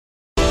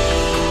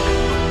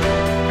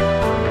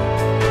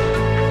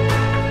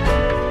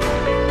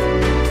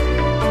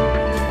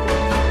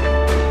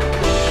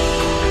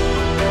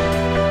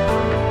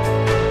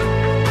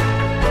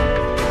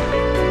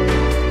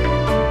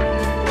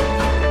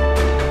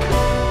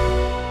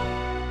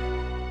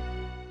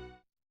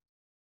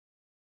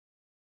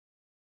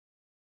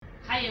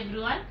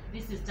everyone,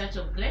 this is Touch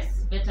of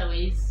Grace, Better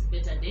Ways,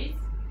 Better Days.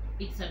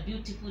 It's a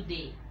beautiful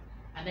day,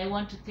 and I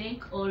want to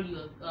thank all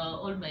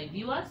my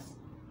viewers,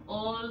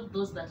 all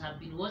those that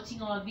have been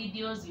watching our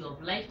videos. You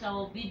have liked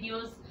our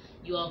videos,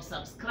 you have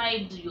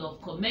subscribed, you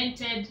have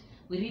commented.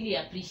 We really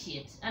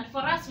appreciate. And for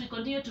us, we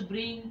continue to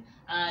bring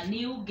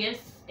new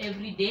guests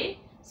every day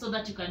so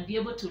that you can be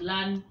able to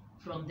learn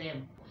from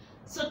them.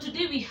 So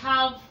today we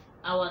have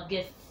our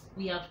guests.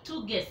 We have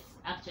two guests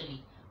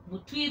actually,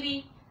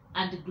 Muturi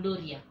and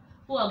Gloria,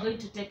 who are going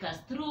to take us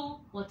through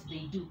what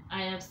they do.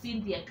 I have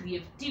seen their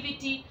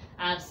creativity,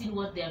 I have seen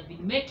what they have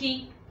been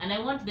making, and I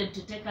want them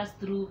to take us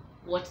through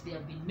what they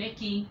have been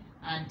making,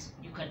 and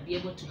you can be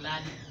able to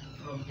learn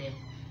from them.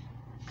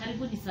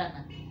 Karibuni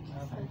sana.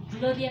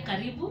 Gloria,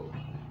 karibu.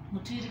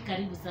 Muturi,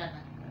 karibu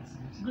sana.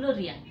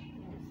 Gloria,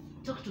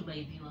 talk to my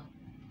viewer.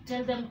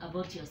 Tell them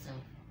about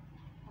yourself.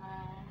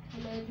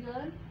 Hello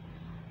everyone,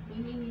 my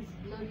name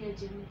is Gloria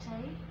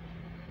Jemutai.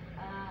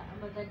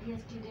 I'm a third-year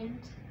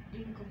student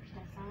doing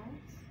computer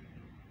science.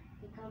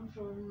 I come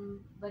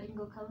from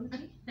Baringo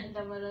County and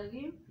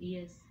Amaravim.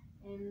 Yes.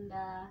 And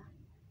I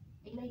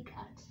like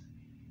art.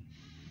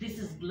 This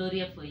is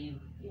Gloria for you.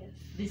 Yes.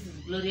 This is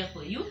Gloria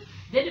for you.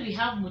 Then we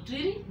have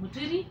Muturi.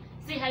 Muturi,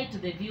 say hi to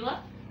the viewer.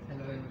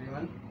 Hello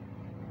everyone,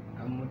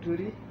 I'm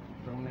Muturi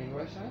from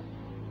Naivasha,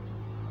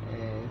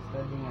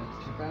 studying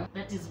at Chuka.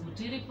 That is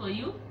Muturi for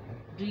you,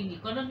 doing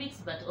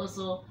economics but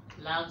also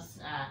loves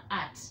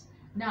art.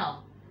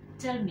 Now,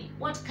 tell me,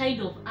 what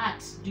kind of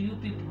art do you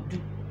people do?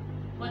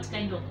 What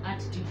kind of art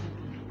do you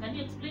people do? Can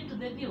you explain to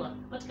the viewer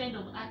what kind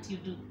of art you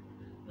do?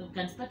 We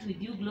can start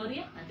with you,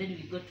 Gloria, and then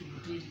we go to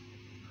Muturi.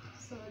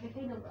 So the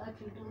kind of art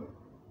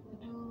we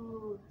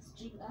do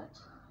street art,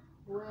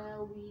 where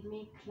we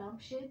make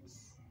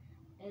lampshades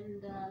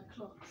and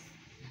clocks.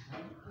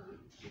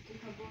 You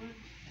take a board,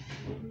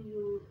 then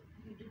you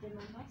do the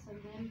numbers, and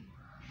then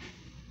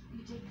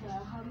you take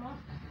a hammer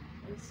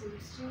and some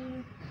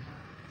string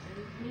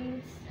and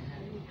nails,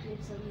 and you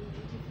create some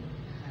beautiful.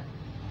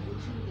 I'll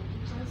show you the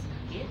pictures.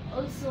 Okay.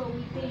 Also,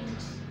 we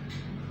paint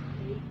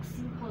like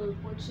simple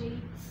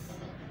portraits,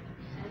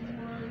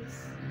 animals.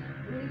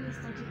 We're really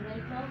starting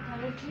right now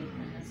currently,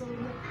 so we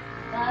look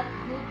that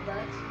good,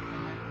 but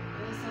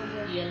we're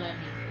somewhere. You're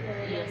learning.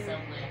 Yeah, You're yeah.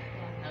 somewhere.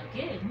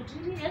 Okay,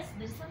 Muturi, yes,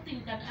 there's something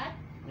you can add.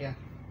 Yeah.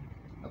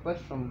 Apart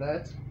from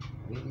that,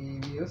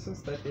 we also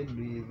started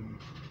with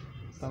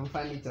some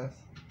furniture.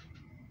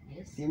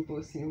 Yes.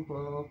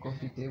 Simple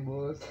coffee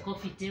tables.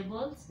 Coffee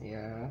tables.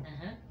 Yeah.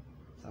 Uh-huh.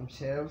 Some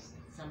shelves.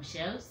 Some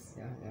shelves.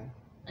 Yeah.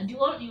 And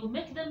you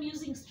make them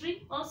using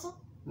string also?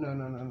 No.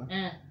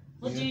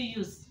 What do you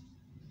use?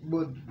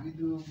 Board. We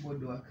do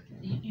board work.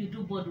 Yeah. You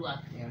do board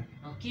work. Yeah.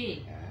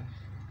 Okay. Yeah.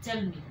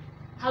 Tell me,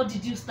 how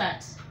did you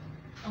start?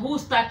 Who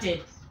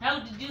started? How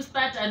did you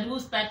start and who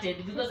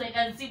started? Because I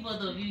can see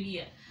both of you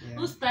here. Yeah.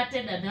 Who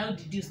started and how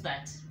did you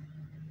start?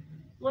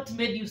 What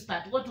made you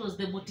start? What was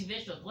the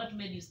motivation? What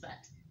made you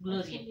start? Gloria.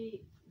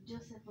 Actually,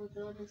 Joseph was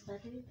the one who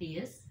started.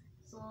 Yes.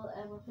 So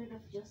I'm a friend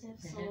of Joseph.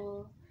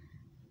 So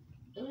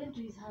I went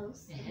to his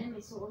house and then I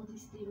saw all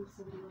these things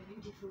and they were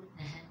beautiful.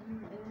 And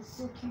I was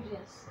so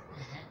curious.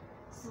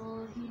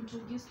 So he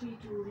introduced me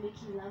to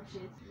making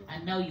lampshades.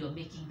 And now you're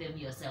making them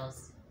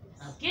yourselves.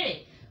 Yes.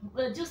 Okay.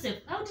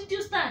 Joseph, how did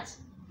you start?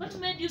 What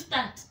made you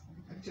start?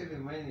 Actually,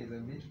 mine is a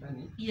bit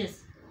funny.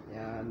 Yes.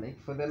 Yeah, like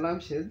for the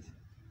lampshades,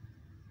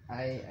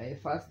 I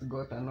first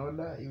got an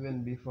order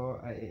even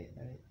before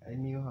I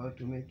knew how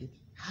to make it.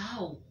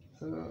 How?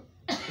 So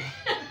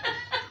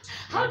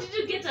How did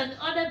you get an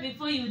order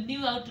before you knew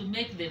how to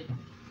make them?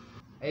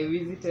 I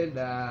visited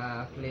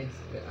a place,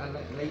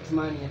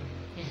 Lightmania,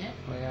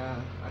 where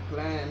a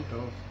client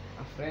of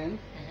a friend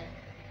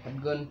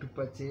had gone to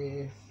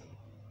purchase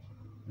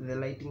the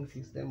lighting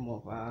system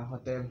of a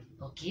hotel.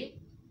 Okay.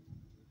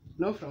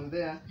 Now from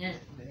there, Yeah.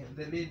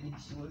 the lady,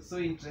 she was so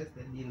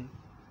interested in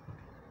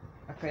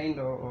a kind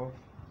of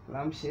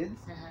lampshades,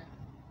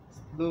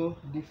 though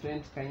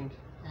different kind.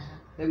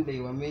 Then they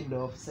were made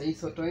of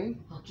sisotine,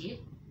 Okay.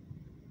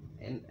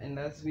 and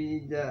as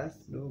we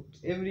just looked,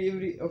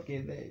 every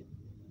okay,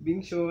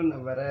 being shown a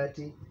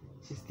variety,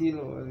 she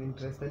still was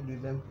interested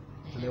with them.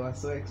 They were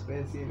so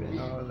expensive and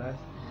all that.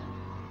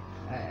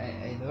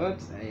 I thought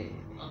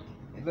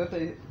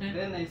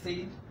then I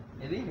said,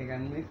 I think I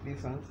can make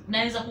this one.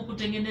 Naweza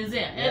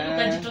kukutengenezea. Hebu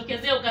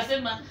ukajitokezea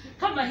ukasema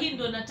kama hii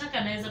ndo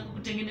nataka naweza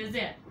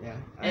kukutengenezea. Yeah.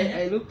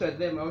 I looked at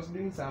them. I was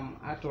doing some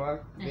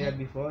artwork there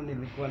before,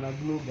 nilikuwa na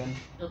glue gun.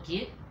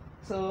 Okay.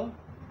 So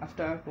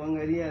after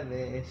kuangalia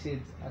the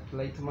shades at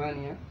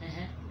Lightmania,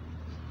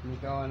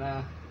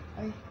 nikaona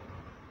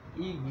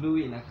hii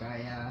glue inakaa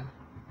ya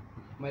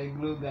my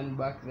glue gun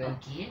back then.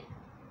 Okay.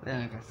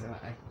 Then nikasema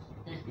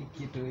hii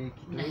kitu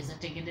Naweza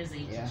tengeneza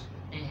hiki. Yeah.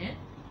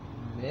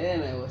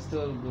 Then I was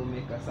told go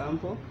make a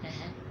sample.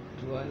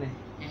 Tuone.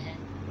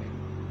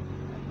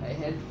 I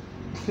had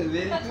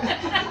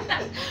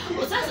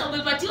Sasa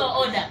umepatiwa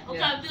order.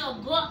 Ukaambiwa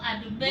go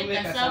and make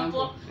a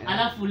sample,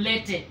 alafu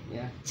lete.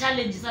 Yeah.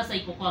 Challenge sasa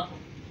iko kwako.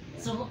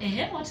 So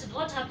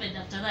what happened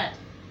after that?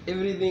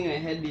 Everything I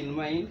had in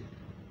mind,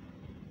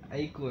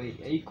 haikuwa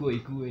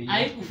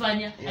Haikufanya,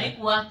 Yeah.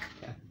 haikuwork.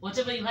 Yeah.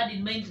 Whatever you had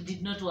in mind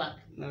did not work.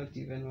 not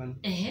even one.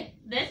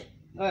 Then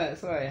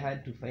So I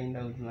had to find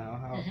out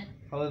now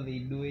how they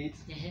do it.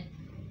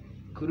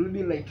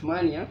 Kurudi like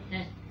mania,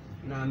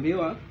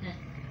 naambiwa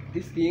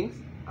these things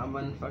are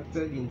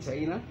manufactured in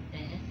China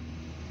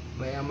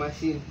by a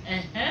machine.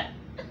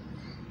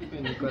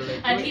 Niko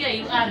like, And here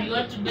you are, you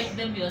want to make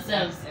them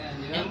yourselves.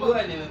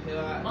 nimeambiwa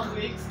nimepewa 2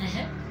 weeks.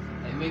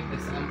 I make the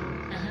sample.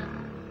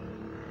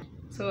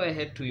 So I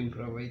had to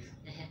improvise.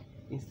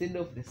 Instead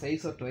of the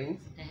sisal twins,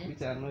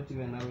 which are not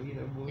even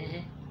available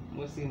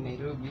mostly in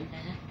Nairobi,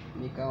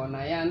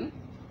 nikaona yarn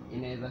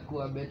inaweza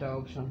kuwa better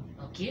option.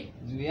 Okay.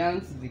 Juu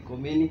yarns ziko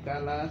many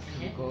colors,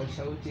 ziko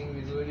shouting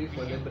vizuri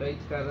for the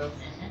bright colors.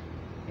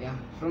 Yeah,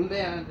 from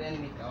there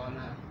then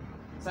nikaona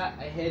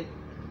I had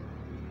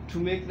to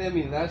make them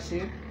in that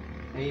shape.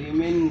 I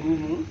remain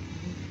ngumu.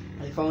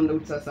 I found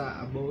out sasa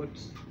about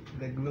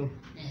the glue.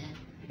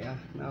 Yeah,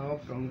 now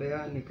from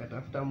there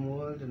nikatafuta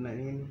mold na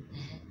nini.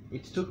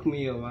 It took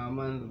me over a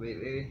month by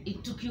the way.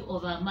 It took you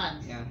over a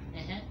month. Yeah.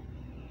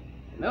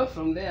 Now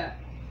from there,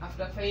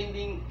 after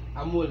finding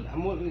a mold,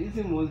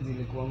 hizi molds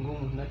zilikuwa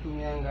ngumu.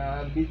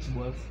 Natumianga beach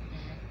balls.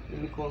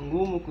 Ilikuwa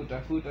ngumu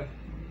kutafuta.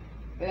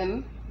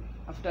 Then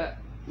after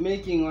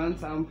making one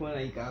sample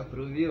na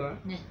ika-approviwa,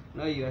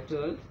 now you are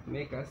told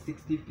make us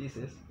 60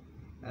 pieces.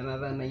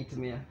 Another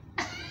nightmare.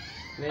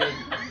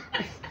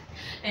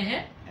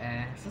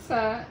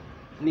 Sasa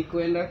ni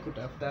kuenda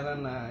kutafutana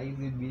na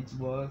hizi beach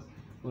balls.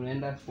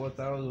 Unaenda sports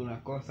house,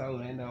 unakosa,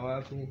 unaenda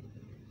wapi.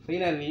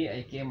 Finally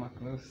I came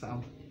across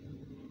some.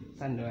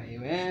 So I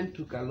went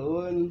to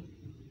Cologne,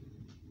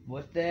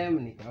 bought them,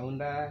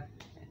 nikaunda,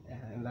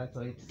 and that's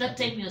how it That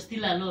time you're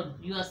still alone.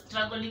 You are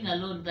struggling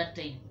alone that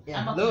time.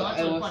 Yeah, Ama though kuna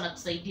watu walikuwa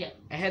wanakusaidia.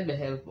 I had the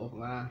help of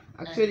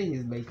actually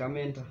he's by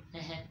mentor.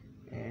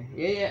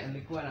 Yeye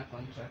alikuwa na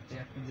contract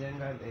ya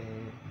kujenga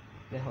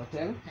the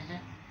hotel.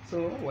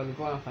 So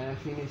walikuwa wanafanya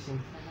finishing.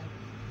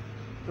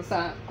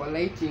 Sasa kwa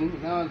lighting,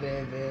 now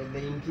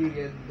the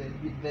interior,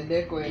 the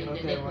decor and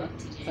whatever.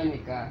 Sasa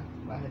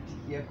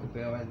nikabahatikia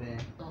kupewa the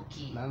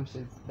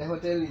lampshades. The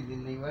hotel is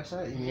in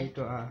Naivasha,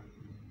 inaitwa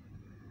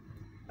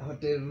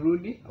Hotel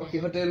Rudy. Okay,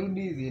 Hotel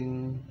Rudy is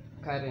in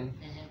Karen.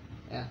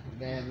 Yeah,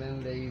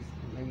 then there is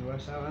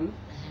Naivasha one,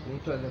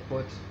 inaitwa the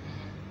Port.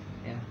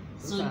 Yeah.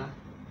 So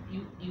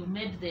you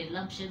made the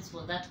lampshades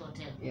for that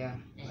hotel. Yeah,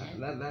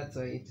 that's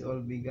why it all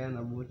began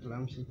about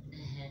lampshades.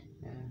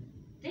 Yeah.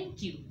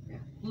 Thank you. Yeah.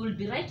 We will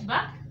be right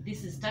back.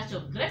 This is Touch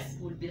of Grace.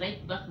 We'll be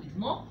right back with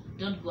more.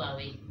 Don't go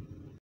away.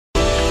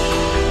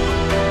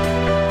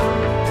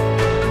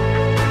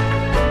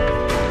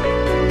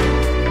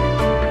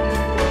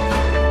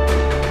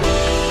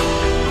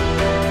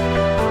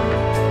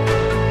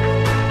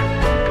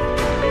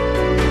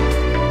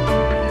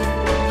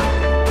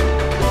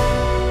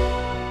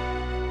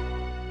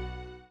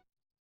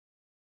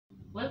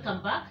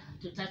 Welcome back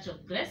to Touch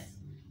of Grace.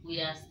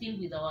 We are still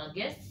with our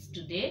guests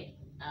today,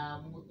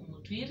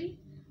 Muturi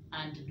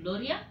and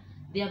Gloria.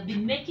 They have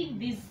been making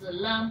these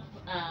lamp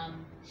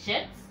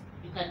shades.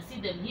 You can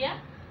see them here.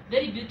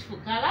 Very beautiful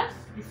colors.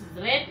 This is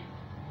red.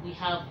 We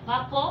have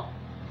purple.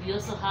 We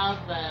also have,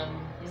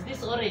 is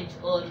this orange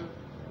or?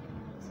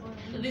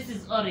 This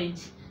is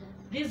orange.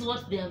 This is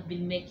what they have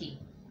been making.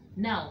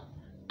 Now,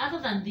 other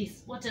than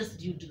this, what else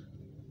do you do?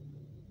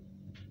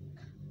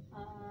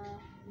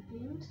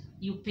 Paint.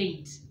 You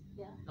paint.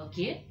 Yeah.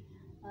 Okay.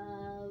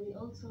 We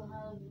also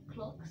have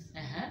clocks.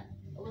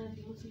 Where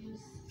we also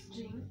use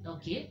string.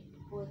 Okay.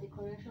 For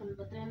decoration,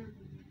 but then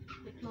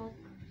the clock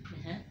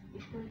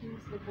it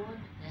contains the board,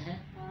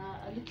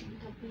 a little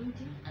bit of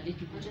painting, a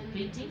little bit of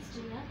painting,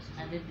 string art,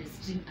 and then the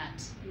string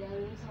art. Yeah,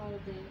 we also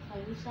have the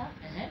furniture,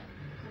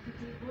 coffee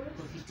tables.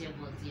 Coffee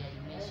tables, yeah,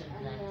 you mentioned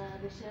and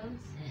that. The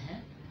shelves.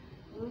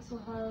 We also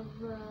have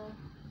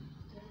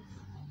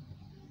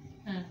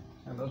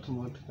A lot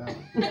more to come.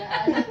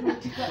 Yeah, a lot more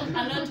to come.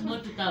 A lot more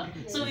to come.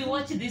 Yes. So we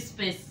watch this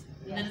space.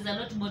 Yeah. There is a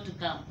lot more to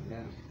come.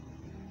 Yeah.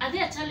 Are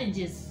there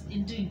challenges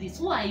in doing this?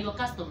 Who are your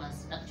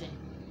customers actually?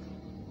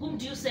 Whom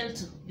do you sell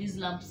to? These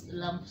lamp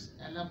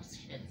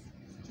shades?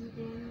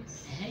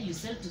 Students. You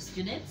sell to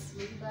students,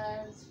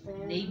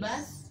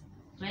 neighbors,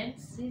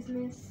 friends,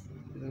 business.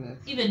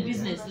 Even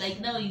business.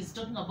 Like now he's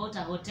talking about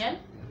a hotel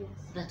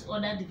that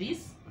ordered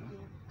this.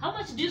 How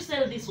much do you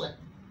sell this one?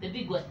 The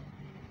big one?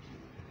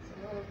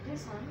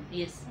 This one?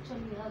 Yes.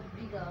 Actually, we have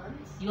bigger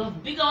ones. You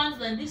have bigger ones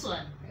than this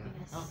one?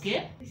 Yes.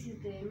 Okay. This is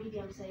the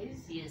medium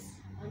size. Yes.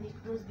 And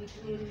it goes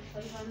between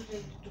 500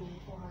 to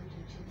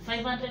 400 shillings.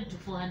 500 to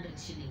 400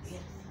 shillings.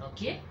 Yes.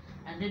 Okay.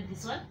 And then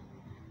this one?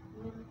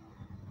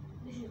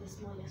 This is the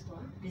smallest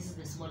one. This is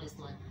the smallest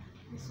one.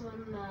 This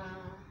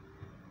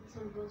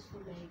one goes for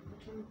like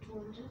between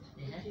 200 to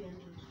 300.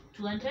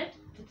 200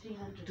 to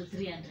 300. to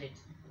 300.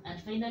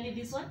 And finally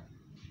this one?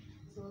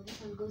 So this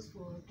one goes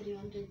for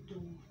 300 to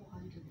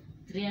 400.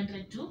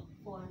 300 to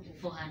 400.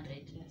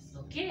 400. Yes.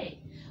 Okay.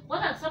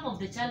 What are some of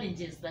the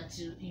challenges that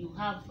you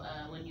have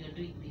when you're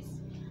doing this?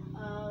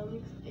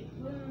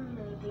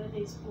 When Gloria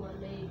is poor,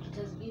 like it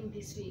has been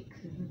this week.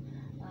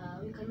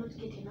 We cannot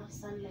get enough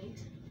sunlight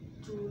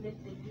to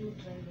let the glue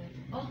dry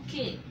well.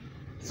 Okay.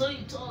 So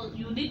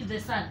you need the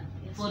sun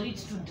Yes, for we it need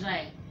to sun.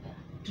 dry, Yeah.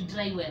 to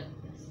dry well.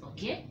 Yes.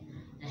 Okay.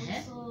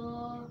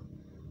 Also,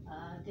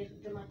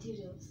 the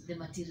materials. The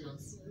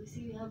materials. You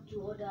see, we have to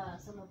order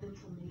some of them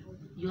from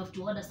Nairobi. You have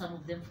to order some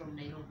of them from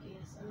Nairobi.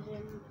 Yes, and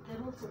then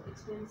they're also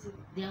expensive.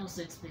 They are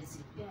also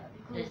expensive. Yeah,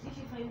 because if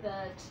you find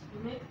that you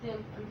make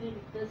them and then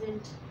it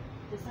doesn't,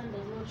 the sun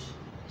does not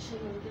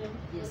shine on them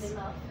Yes. well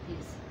enough,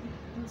 Yes.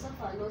 you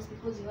suffer a loss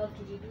because you have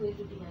to redo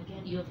everything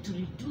again. You have to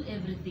redo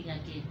everything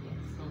again.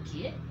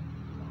 Okay.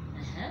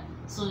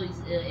 So it's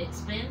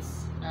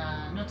expense,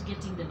 not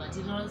getting the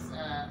materials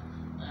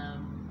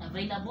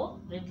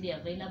available, readily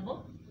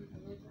available,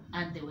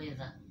 and the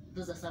weather.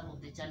 Those are some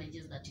of the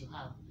challenges that you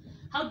have.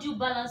 How do you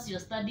balance your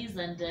studies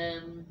and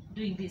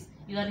doing this?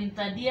 You are in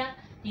third year,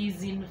 he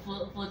is in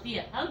fourth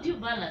year. How do you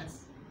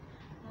balance?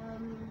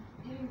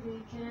 During the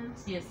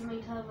weekends, Yes. you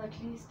might have at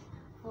least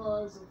 4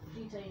 hours of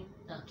free time.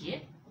 Okay. Yeah,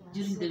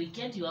 During so- the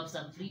weekend, you have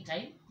some free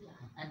time Yeah.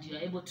 and you are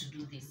able to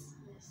do this.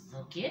 Yes.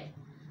 Okay.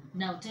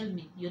 Now tell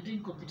me, you're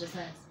doing computer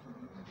science.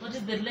 What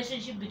is the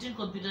relationship between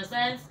computer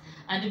science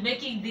and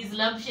making these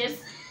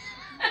lampshades?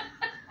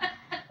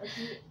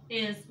 Okay.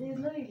 Yes. There is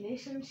no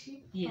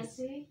relationship per Yes.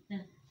 se, Yeah.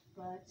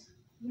 but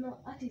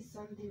art is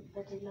something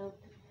that I love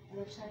at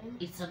the time.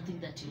 It's something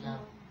that you love.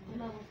 I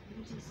love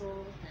beauty, so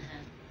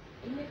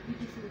Uh-huh. I make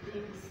beautiful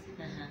things.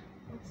 Uh-huh.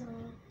 And so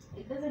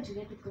it doesn't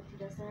relate with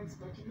computer science,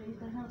 but you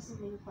can have so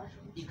many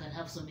passions. You can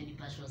have so many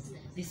passions.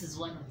 This is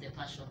one of the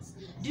passions.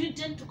 Do you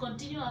intend to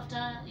continue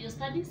after your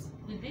studies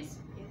with this?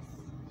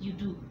 Yes. You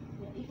do.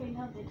 Yeah, if I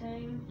have the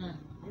time Uh,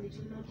 and it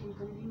will not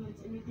inconvenience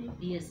anything,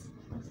 yes,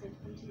 of course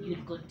I'll continue.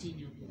 you'll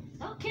continue.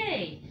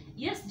 Okay.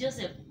 Yes,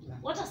 Joseph.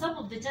 What are some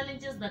of the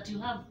challenges that you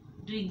have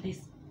doing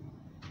this?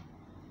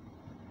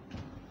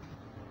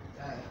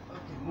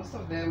 Okay, most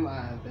of them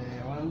are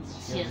the ones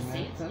She has has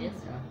said, mentioned. yes.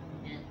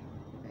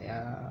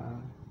 Yeah.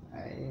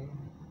 Yeah.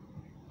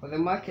 For the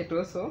market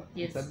also,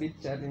 Yes. it's a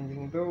bit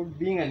challenging. Though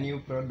being a new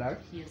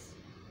product, Yes.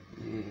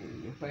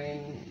 you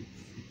find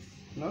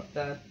it's not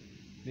that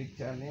big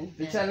challenge.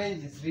 The Yeah.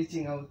 challenge is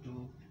reaching out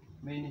to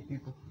many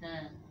people.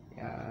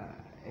 Uh,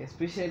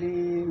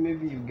 Especially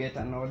maybe you get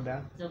an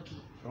order okay.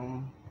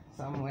 from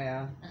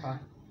somewhere far.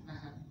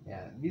 Uh-huh.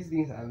 Yeah, these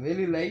things are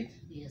very light,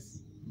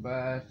 Yes.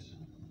 but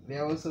they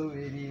are also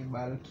very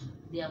bulky.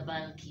 They are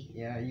bulky.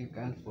 Yeah, you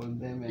can't fold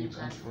them and You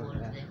can't transport fold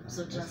them. them.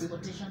 So This is-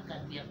 transportation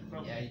can be a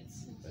problem. Yeah,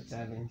 it's a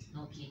challenge.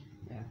 Okay.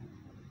 Yeah.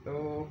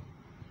 So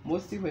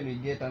mostly when you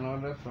get an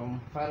order from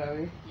far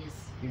away,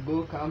 Yes. you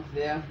go camp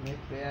there, make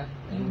there,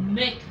 You and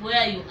make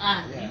where you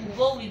are. Yeah. You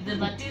go with the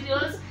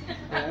materials.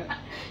 yeah,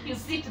 You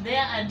sit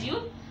there and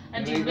you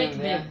you make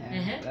there. them.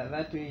 Yeah. Uh-huh.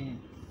 That way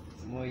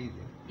it's more easy.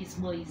 It's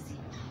more easy.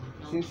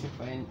 Since you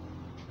find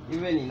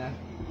even in a,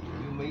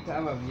 you might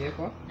have a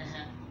vehicle,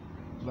 Uh-huh.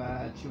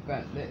 but you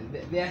can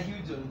they are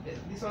huge ones.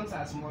 These ones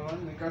are small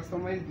ones. We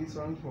customize this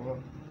one for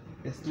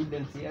the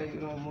students here.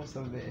 Most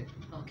of the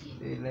Okay.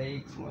 they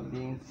like small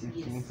things, cheap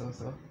Yes. things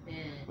also. Yeah.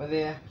 But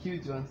they are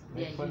huge ones.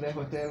 They Like are for the huge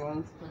ones. hotel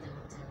ones, For the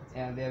hotels.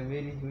 yeah, they are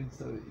very huge.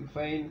 So you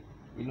find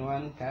in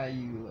one car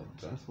you are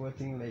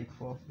transporting like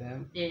 4 of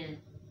them. Yeah.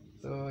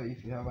 So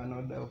if you have an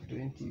order of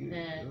 20, you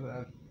Yeah.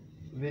 have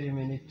very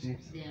many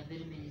trips. There are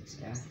very many trips.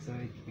 Yeah, so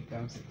it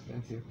becomes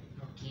expensive.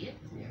 Okay.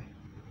 Yeah.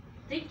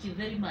 Thank you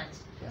very much.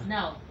 Yeah.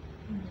 Now,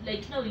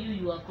 like now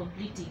you are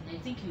completing. I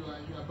think you are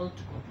about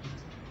to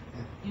complete.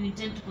 Yeah. You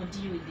intend to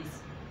continue with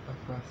this. Of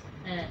course.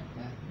 Yeah.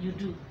 You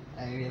do.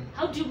 I will.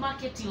 How do you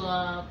market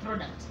your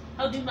product?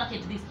 How do you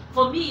market this?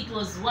 For me, it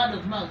was word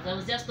of mouth. I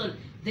was just told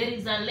there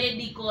is a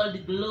lady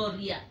called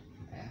Gloria.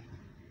 Yeah.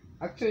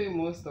 Actually,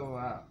 most of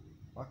our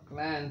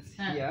clients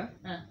Huh. here,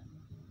 Huh.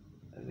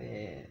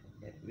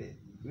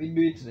 we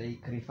do it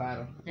like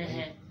referral.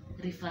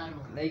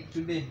 Referral. Like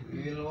today,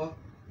 we will walk.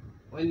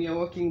 When you're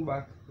walking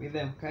back with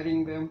them,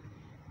 carrying them,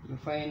 you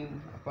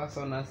find a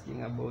person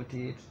asking about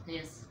it.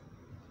 Yes.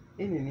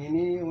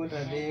 What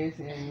are they?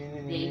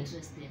 They're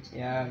interested.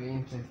 Yeah, we're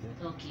interested.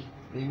 Okay.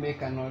 They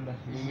make an order.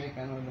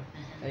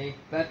 Like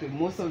that way,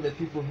 most of the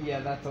people here,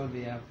 that's how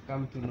they have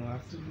come to know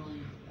us. To know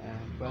you.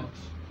 But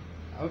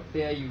out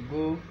there, you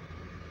go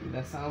with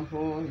a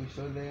sample, you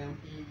show them,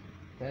 Yeah.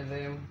 tell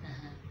them.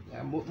 Uh-huh.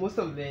 Yeah, most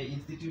of the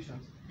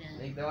institutions, Yeah.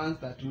 like the ones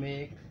that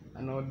make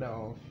an order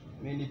of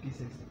many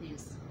pieces.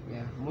 Yes.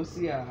 Yeah,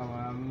 mostly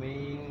our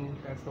main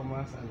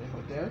customers are the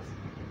hotels.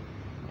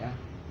 Yeah,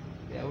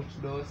 the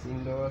outdoors,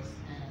 indoors.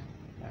 Uh-huh.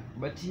 Yeah.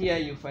 But here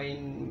you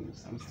find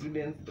some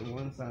students that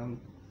want some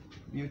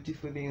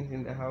beautiful things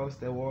in the house,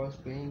 the walls,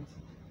 paint.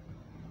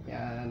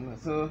 Yeah, and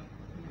so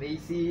they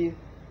see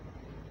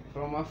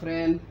from a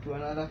friend to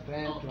another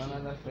friend Okay. to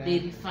another friend. They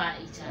refer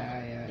each other.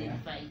 Yeah, They yeah.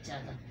 refer each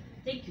other.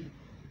 Thank you.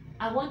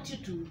 I want you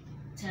to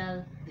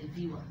tell the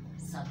viewer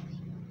something.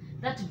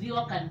 That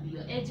viewer can be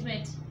your age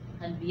mate,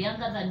 can be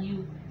younger than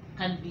you,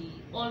 can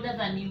be older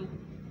than you,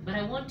 but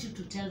I want you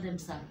to tell them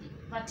something.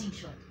 Parting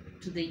shot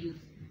to the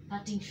youth.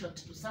 Parting shot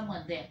to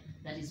someone there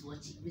that is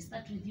watching. We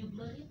start with you,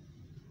 Gloria.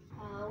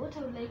 What I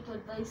would like to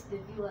advise the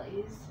viewer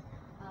is,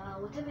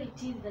 whatever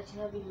it is that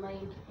you have in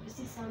mind, you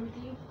see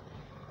something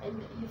and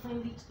you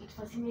find it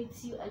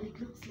fascinates you and it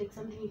looks like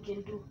something you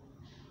can do.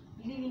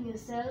 Believe in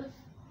yourself,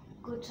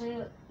 go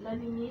try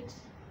learning it,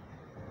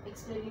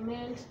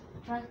 experiment,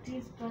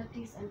 practice,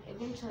 and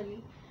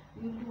eventually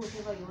you'll do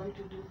whatever you want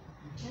to do.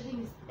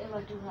 Nothing is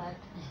ever too hard.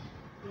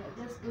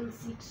 Yeah, just don't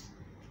sit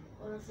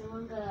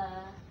on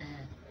a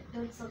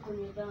don't suck on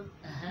your thumb.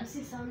 You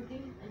see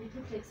something and it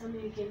looks like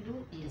something you can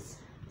do. Yes.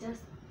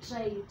 Just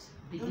try it.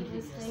 Believe Don't in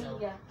waste time.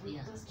 yourself.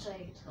 Yeah, just try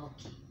it.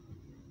 Okay.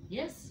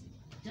 Yes,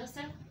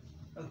 Joseph?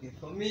 Okay,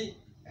 for me,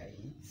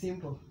 it's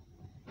simple.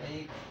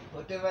 Like,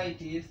 whatever it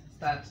is,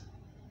 start.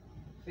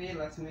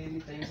 Fail as many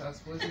times as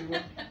possible,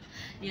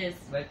 Yes.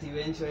 but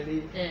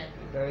eventually,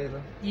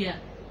 utaweza. Yeah.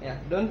 Yeah,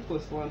 don't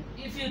postpone.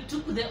 If you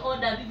took the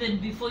order even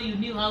before you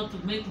knew how to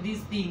make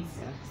these things,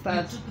 Yeah,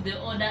 start. you took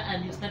the order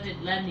and you started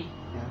learning.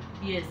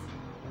 Yeah. Yes.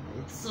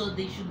 It's, So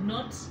they should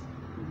not.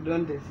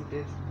 don't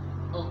hesitate.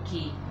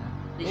 Okay.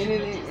 They should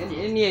not Anything,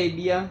 hesitate. any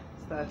idea,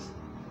 start.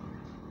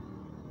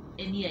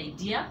 Any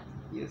idea,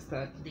 You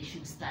start. they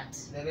should start.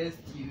 The rest,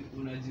 you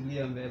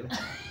unajulia mbele.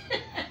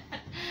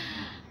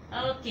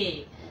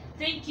 Okay.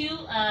 Thank you.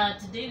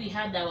 Today we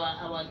had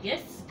our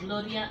guests,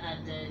 Gloria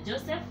and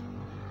Joseph,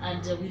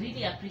 and we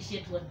really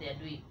appreciate what they are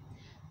doing.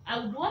 I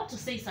would want to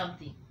say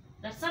something,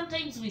 that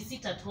sometimes we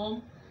sit at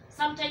home,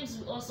 sometimes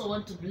we also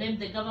want to blame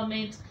the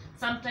government,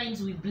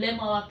 sometimes we blame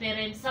our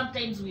parents,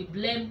 sometimes we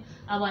blame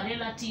our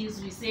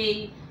relatives. We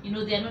say, you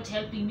know, they are not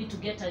helping me to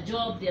get a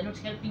job, they are not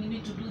helping me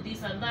to do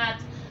this and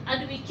that,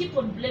 and we keep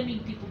on blaming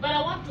people. But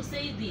I want to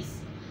say this: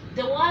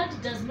 the world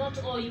does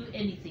not owe you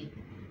anything.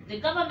 The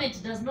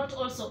government does not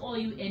also owe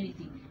you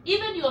anything.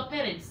 Even your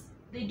parents,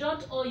 they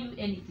don't owe you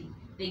anything.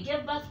 They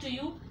gave birth to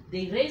you,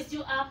 they raised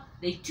you up,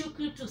 they took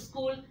you to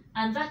school,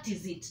 and that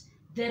is it.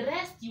 The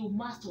rest, you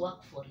must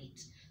work for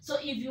it. So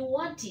if you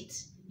want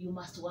it, you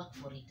must work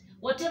for it.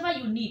 Whatever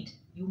you need,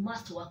 you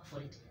must work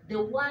for it.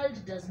 The world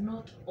does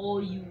not owe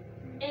you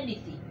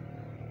anything.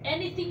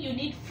 Anything you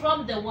need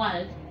from the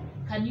world,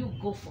 can you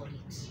go for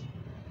it?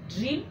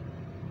 Dream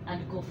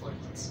and go for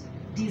it.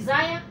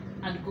 Desire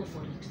and go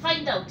for it.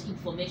 Find out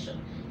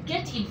information.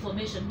 Get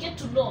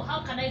to know,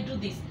 how can I do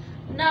this?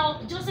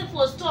 Now, Joseph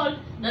was told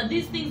that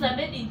these things are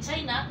made in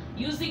China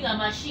using a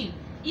machine.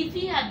 If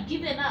he had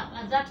given up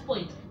at that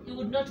point, he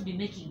would not be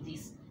making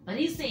this. But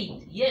he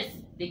said, yes,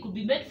 they could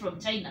be made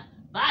from China,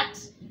 but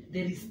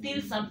there is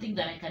still something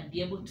that I can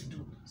be able to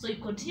do. So he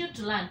continued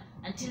to learn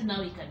until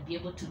now he can be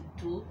able to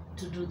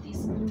do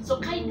this.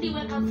 So kindly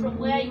wake up from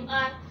where you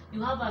are.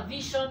 You have a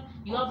vision,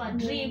 you have a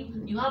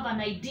dream, you have an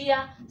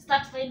idea.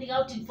 Start finding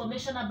out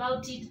information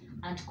about it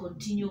and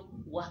continue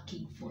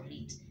working for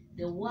it.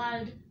 The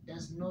world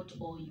does not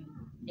owe you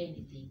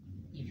anything.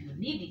 If you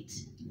need it,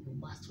 you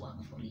must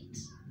work for it.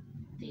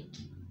 Thank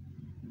you.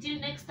 Till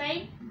next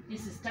time,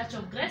 this is Touch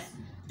of Grace.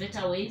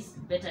 Better ways,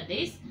 better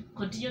days.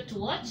 Continue to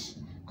watch,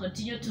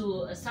 continue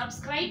to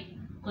subscribe,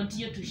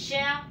 continue to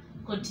share,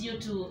 continue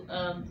to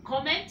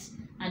comment,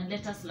 and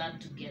let us learn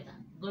together.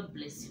 God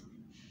bless you.